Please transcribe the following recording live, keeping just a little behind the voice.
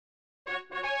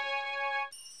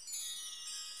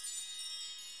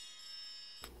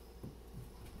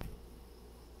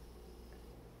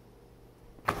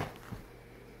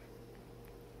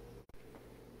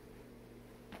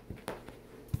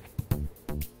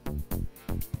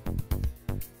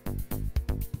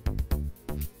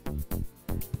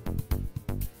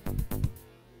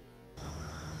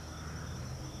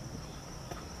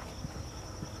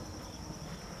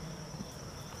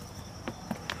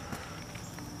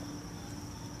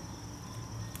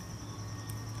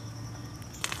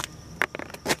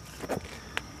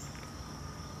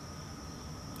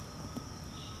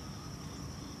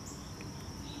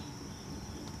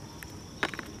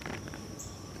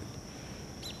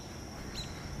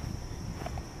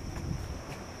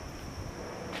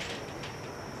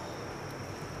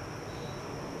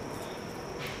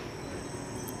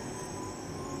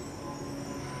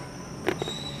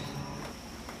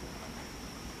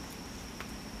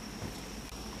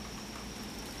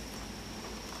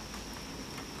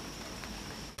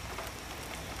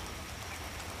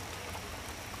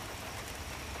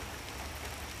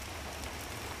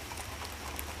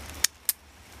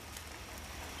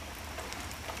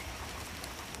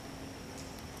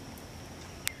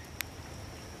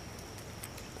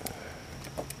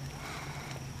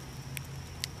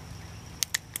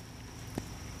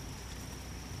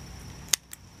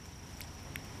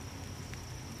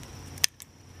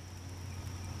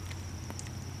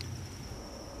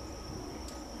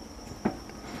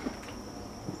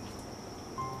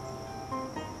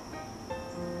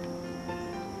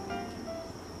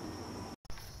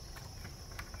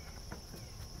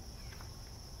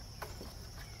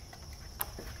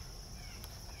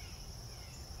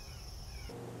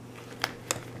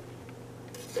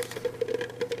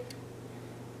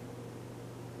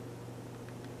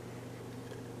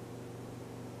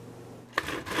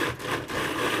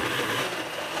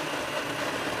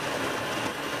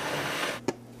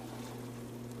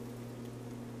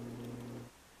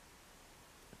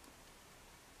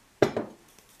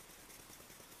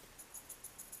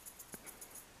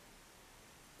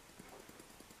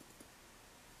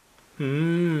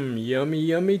Yummy,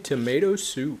 yummy tomato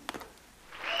soup.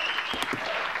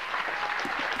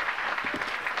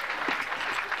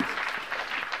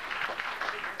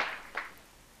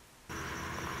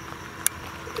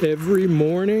 Every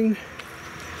morning,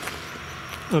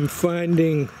 I'm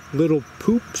finding little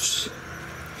poops.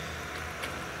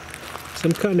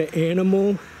 Some kind of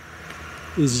animal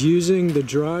is using the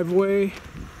driveway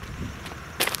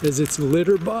as its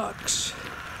litter box.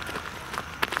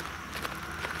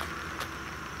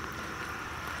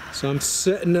 So I'm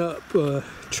setting up a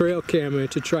trail camera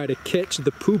to try to catch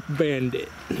the poop bandit.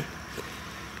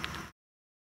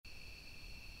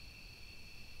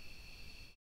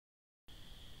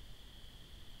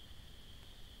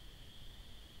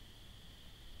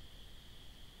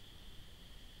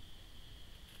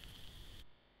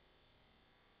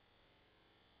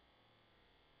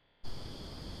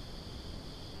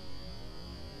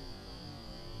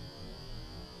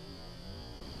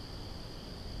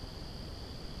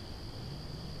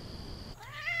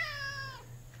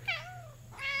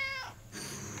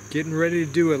 Getting ready to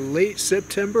do a late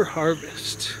September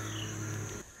harvest.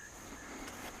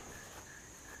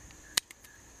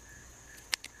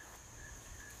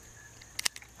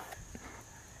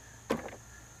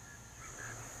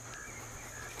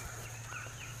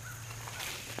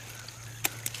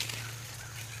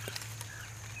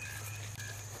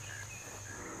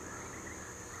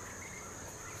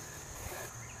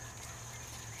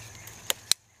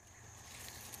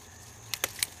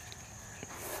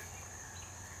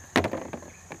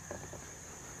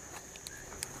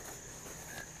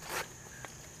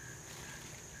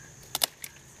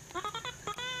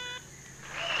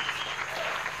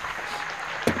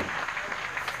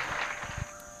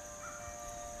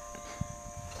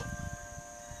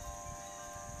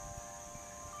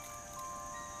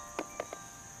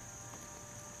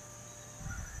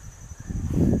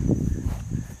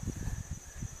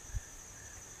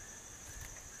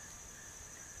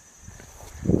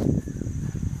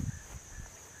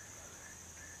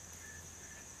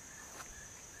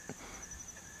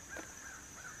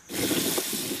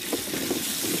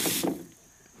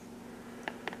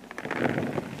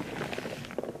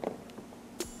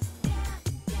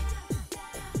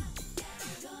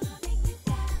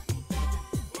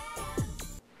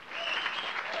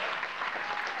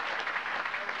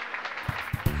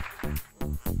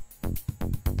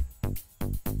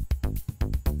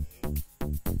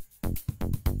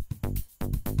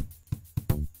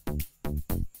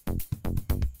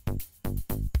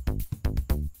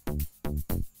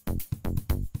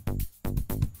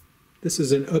 This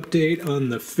is an update on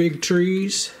the fig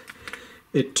trees.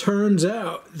 It turns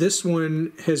out this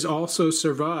one has also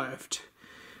survived.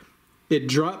 It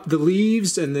dropped the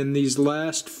leaves and then these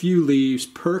last few leaves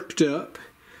perked up,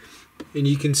 and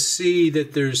you can see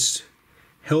that there's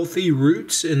healthy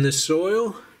roots in the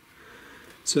soil.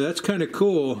 So that's kind of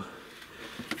cool.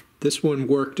 This one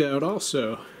worked out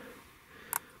also.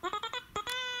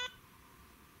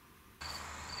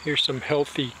 Here's some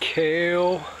healthy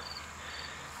kale.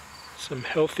 Some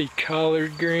healthy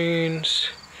collard greens,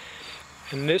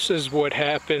 and this is what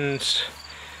happens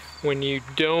when you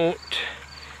don't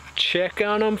check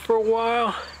on them for a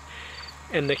while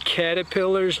and the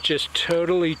caterpillars just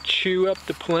totally chew up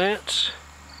the plants.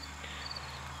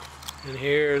 And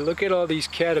here, look at all these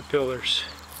caterpillars.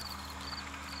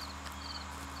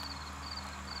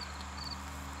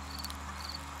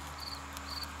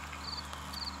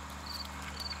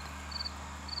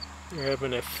 They're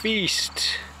having a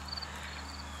feast.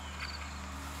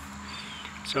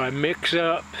 So I mix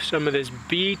up some of this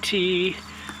BT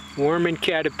worm and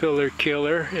caterpillar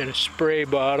killer in a spray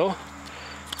bottle.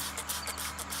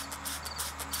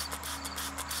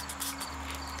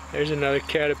 There's another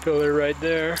caterpillar right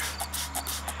there.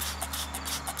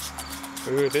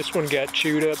 Ooh, this one got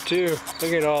chewed up too.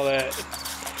 Look at all that.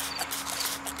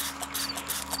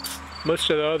 Most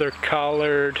of the other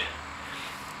collard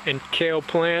and kale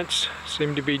plants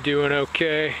seem to be doing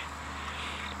okay.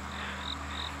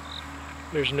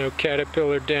 There's no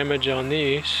caterpillar damage on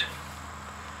these.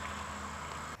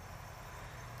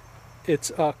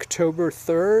 It's October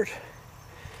 3rd.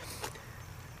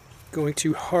 Going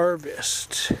to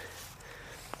harvest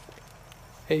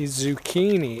a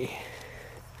zucchini.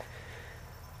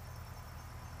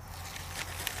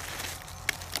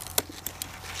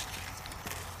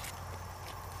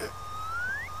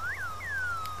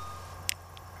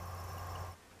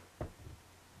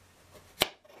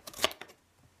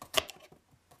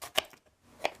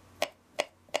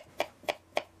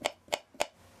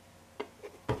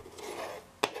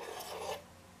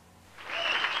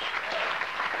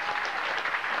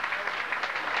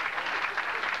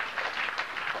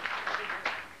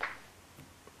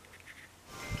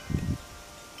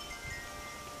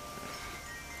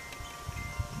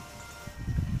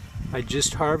 I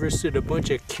just harvested a bunch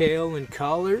of kale and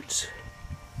collards.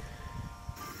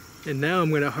 And now I'm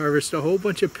going to harvest a whole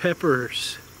bunch of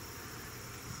peppers.